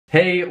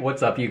Hey,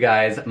 what's up you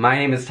guys? My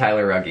name is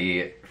Tyler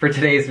Rugge. For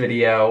today's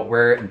video,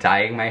 we're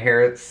dyeing my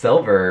hair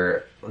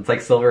silver. It's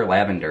like silver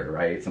lavender,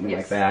 right? Something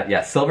like that.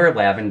 Yeah, silver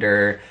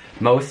lavender.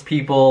 Most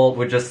people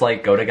would just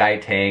like go to Guy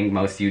Tang.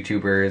 Most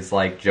YouTubers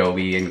like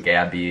Joey and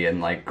Gabby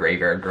and like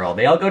Graveyard Girl,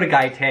 they all go to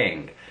Guy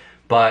Tang.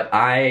 But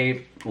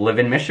I live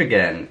in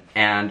Michigan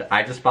and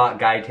I just bought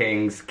Guy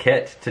Tang's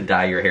kit to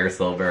dye your hair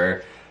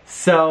silver.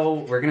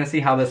 So we're gonna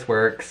see how this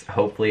works.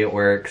 Hopefully it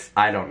works.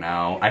 I don't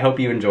know. I hope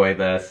you enjoy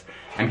this.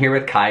 I'm here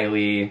with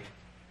Kylie.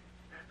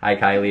 Hi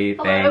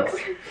Kylie, thanks.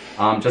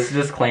 Just a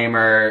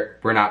disclaimer,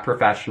 we're not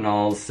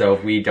professionals, so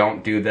if we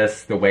don't do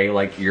this the way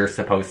like you're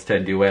supposed to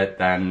do it,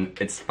 then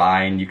it's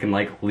fine. You can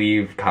like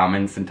leave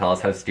comments and tell us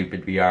how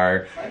stupid we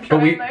are. I'm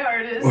trying my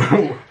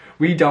hardest.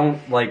 We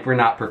don't, like, we're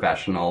not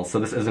professionals, so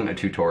this isn't a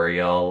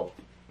tutorial.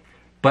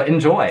 But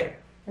enjoy!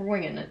 We're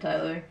winging it,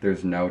 Tyler.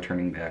 There's no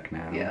turning back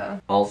now. Yeah.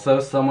 Also,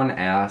 someone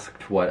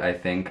asked what I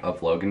think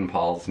of Logan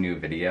Paul's new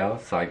video,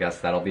 so I guess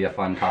that'll be a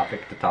fun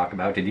topic to talk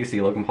about. Did you see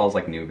Logan Paul's,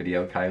 like, new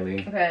video,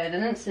 Kylie? Okay, I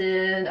didn't see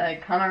it. I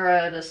kind of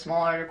read a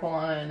small article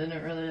on it. I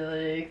didn't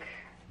really, like...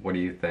 What do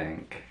you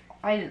think?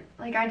 I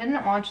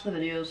didn't watch the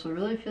video, so I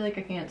really feel like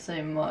I can't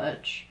say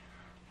much.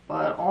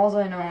 But all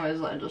I know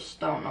is I just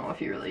don't know if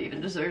he really even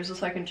deserves a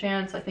second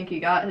chance. I think he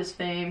got his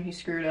fame, he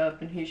screwed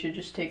up, and he should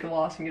just take a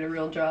loss and get a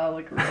real job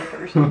like a real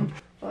person.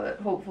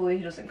 But hopefully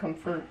he doesn't come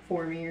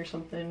for me or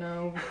something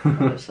now.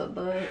 I just said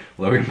that.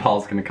 Logan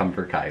Paul's gonna come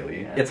for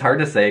Kylie. Yeah. It's hard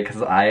to say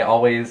because I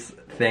always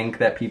think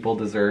that people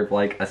deserve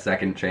like a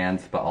second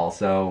chance, but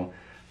also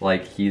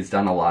like he's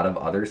done a lot of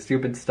other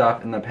stupid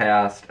stuff in the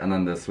past, and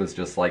then this was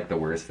just like the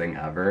worst thing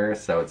ever.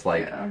 So it's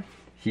like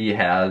he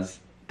has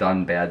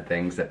done bad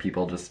things that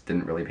people just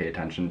didn't really pay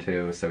attention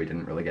to, so he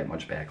didn't really get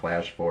much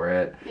backlash for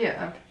it.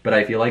 Yeah. But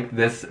I feel like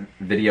this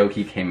video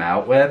he came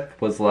out with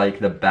was like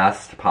the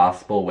best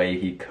possible way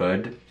he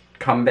could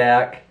come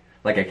back.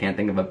 Like I can't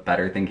think of a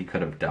better thing he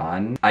could have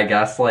done. I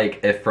guess like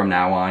if from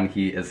now on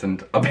he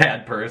isn't a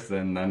bad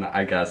person, then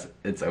I guess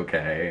it's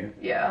okay.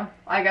 Yeah.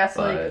 I guess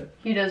like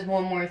he does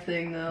one more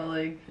thing though,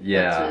 like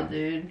that's it,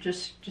 dude.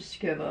 Just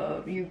give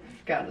up. You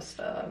gotta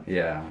stop.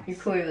 Yeah. You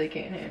clearly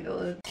can't handle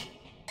it.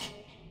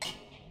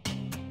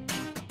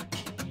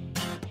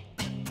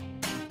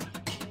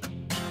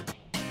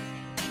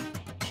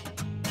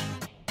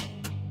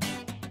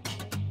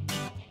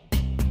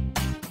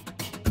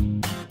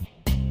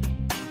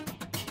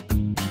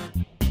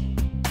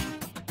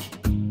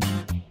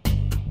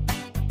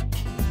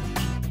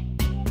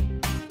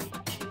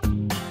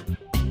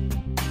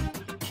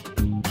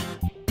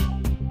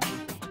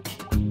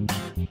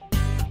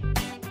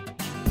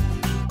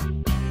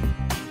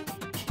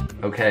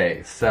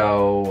 Okay,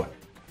 so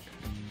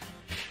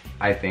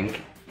I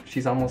think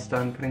she's almost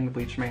done putting the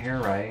bleach in my hair,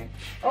 right?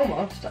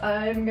 Almost.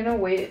 I'm gonna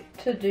wait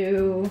to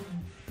do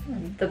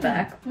the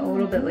back a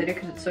little bit later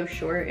because it's so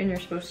short and you're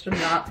supposed to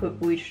not put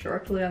bleach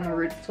directly on the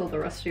root until the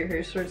rest of your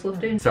hair starts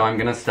lifting. So I'm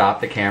gonna stop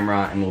the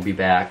camera and we'll be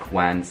back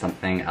when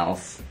something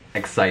else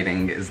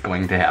exciting is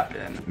going to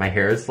happen. My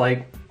hair is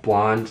like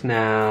blonde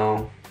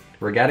now.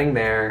 We're getting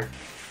there.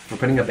 We're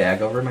putting a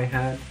bag over my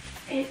head.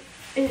 It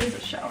is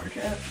a shower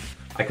cap.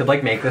 I could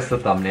like make this the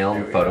thumbnail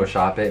and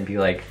Photoshop it and be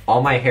like,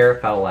 all my hair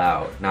fell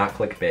out, not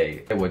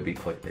clickbait. It would be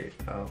clickbait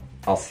though.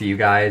 I'll see you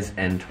guys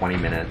in 20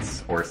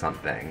 minutes or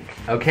something.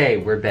 Okay,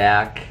 we're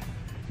back.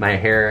 My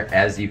hair,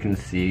 as you can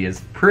see, is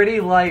pretty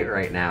light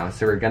right now,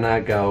 so we're gonna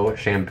go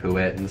shampoo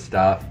it and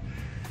stuff.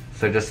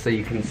 So just so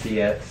you can see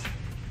it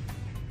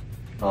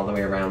all the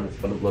way around, this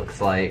is what it looks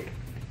like.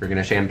 We're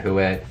gonna shampoo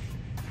it,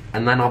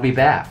 and then I'll be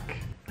back.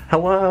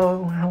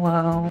 Hello,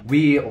 hello.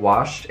 We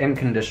washed and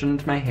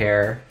conditioned my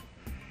hair.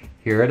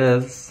 Here it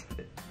is.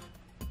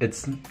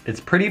 It's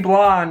pretty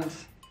blonde.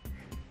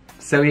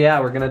 So yeah,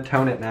 we're gonna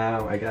tone it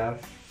now, I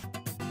guess.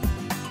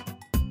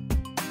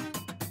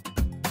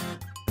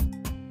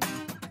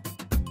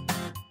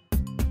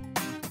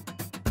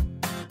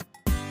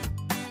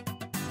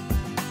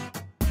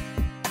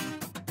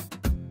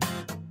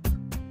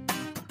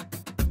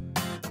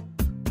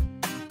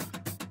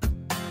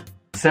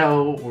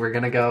 So we're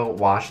gonna go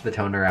wash the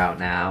toner out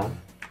now.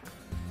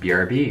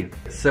 BRB.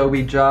 So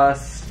we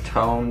just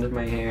toned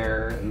my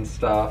hair and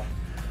stuff.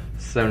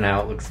 So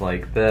now it looks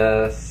like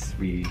this.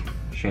 We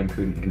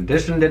shampooed and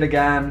conditioned it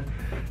again.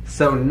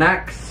 So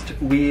next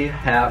we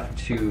have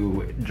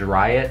to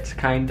dry it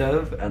kind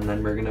of, and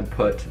then we're gonna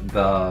put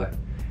the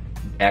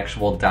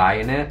actual dye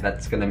in it.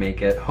 That's gonna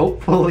make it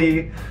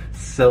hopefully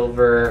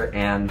silver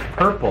and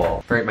purple.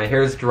 All right, my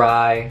hair's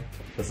dry.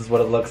 This is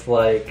what it looks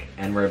like,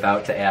 and we're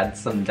about to add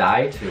some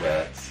dye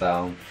to it.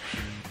 So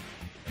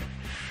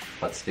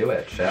let's do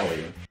it, shall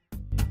we?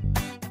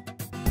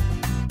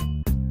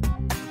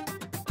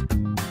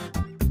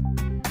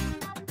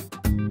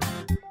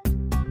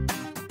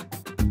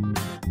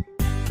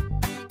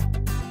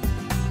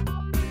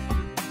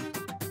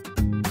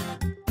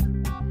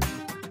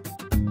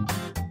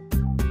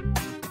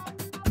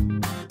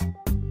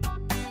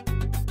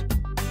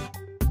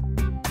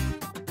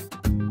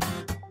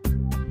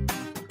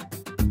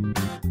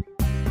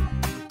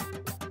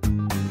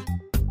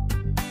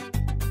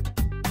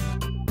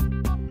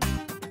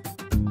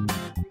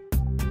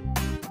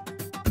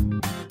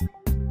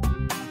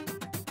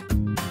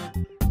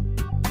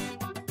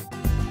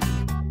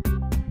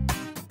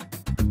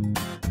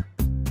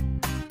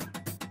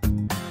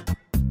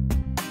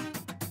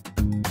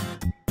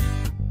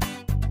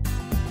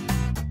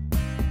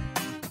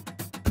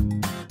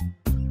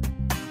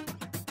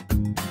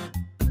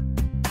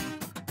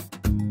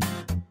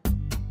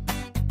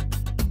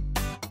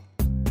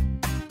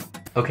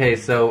 Okay,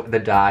 so the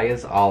dye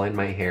is all in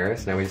my hair,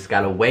 so now we just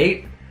gotta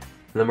wait, and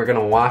then we're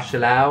gonna wash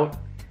it out,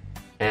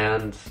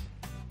 and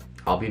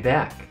I'll be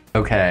back.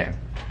 Okay,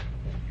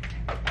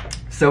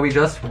 so we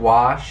just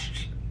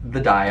washed the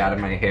dye out of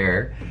my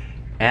hair,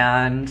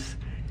 and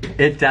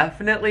it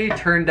definitely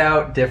turned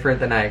out different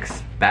than I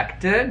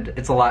expected.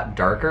 It's a lot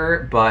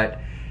darker, but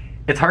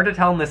it's hard to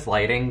tell in this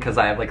lighting because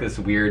I have like this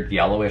weird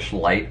yellowish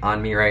light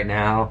on me right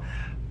now.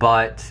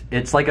 But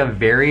it's like a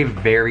very,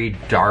 very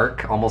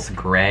dark, almost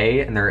gray,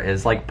 and there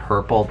is like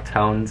purple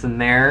tones in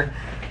there.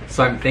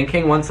 So I'm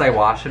thinking once I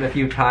wash it a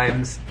few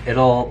times,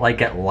 it'll like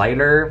get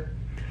lighter.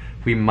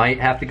 We might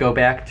have to go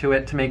back to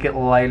it to make it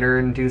lighter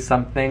and do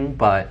something,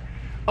 but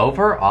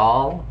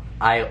overall,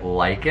 I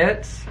like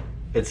it.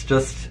 It's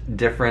just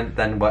different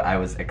than what I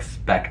was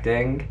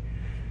expecting.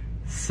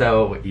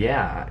 So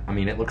yeah, I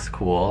mean, it looks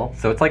cool.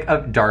 So it's like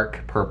a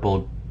dark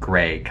purple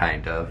gray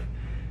kind of.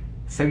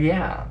 So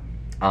yeah.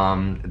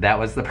 That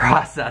was the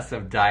process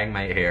of dyeing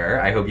my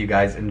hair. I hope you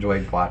guys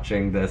enjoyed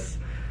watching this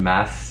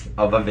mess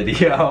of a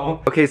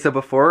video. Okay, so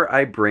before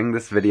I bring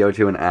this video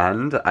to an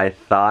end, I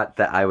thought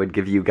that I would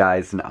give you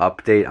guys an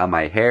update on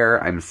my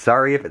hair. I'm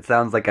sorry if it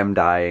sounds like I'm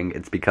dying.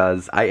 It's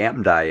because I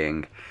am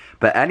dying.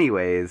 But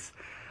anyways,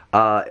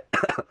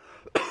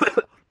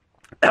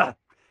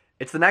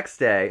 it's the next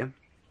day.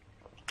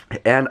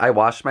 And I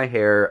washed my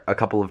hair a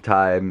couple of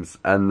times,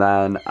 and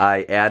then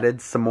I added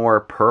some more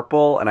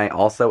purple, and I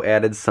also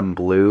added some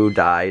blue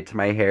dye to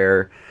my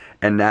hair,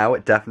 and now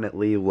it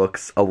definitely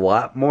looks a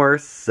lot more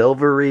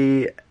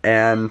silvery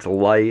and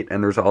light,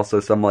 and there's also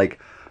some like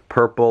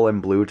purple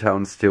and blue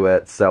tones to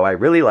it, so I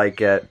really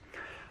like it.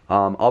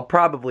 I'll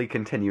probably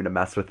continue to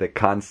mess with it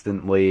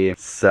constantly,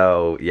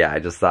 so yeah, I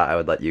just thought I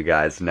would let you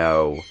guys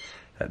know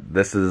that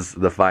this is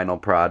the final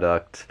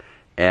product.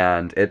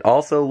 And it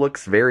also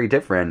looks very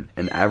different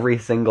in every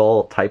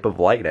single type of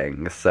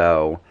lighting,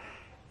 so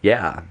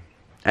yeah.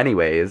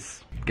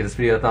 Anyways, give this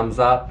video a thumbs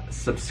up,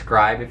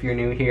 subscribe if you're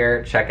new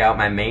here, check out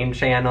my main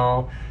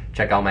channel,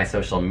 check out my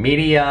social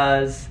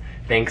medias.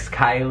 Thanks,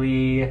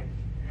 Kylie.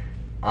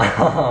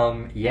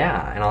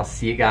 Yeah, and I'll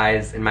see you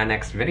guys in my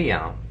next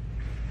video.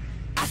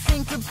 I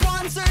think the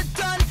bonds are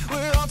done,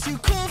 we're all too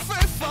cool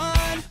for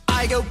fun.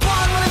 I go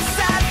blonde when I'm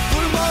sad,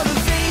 blue when I'm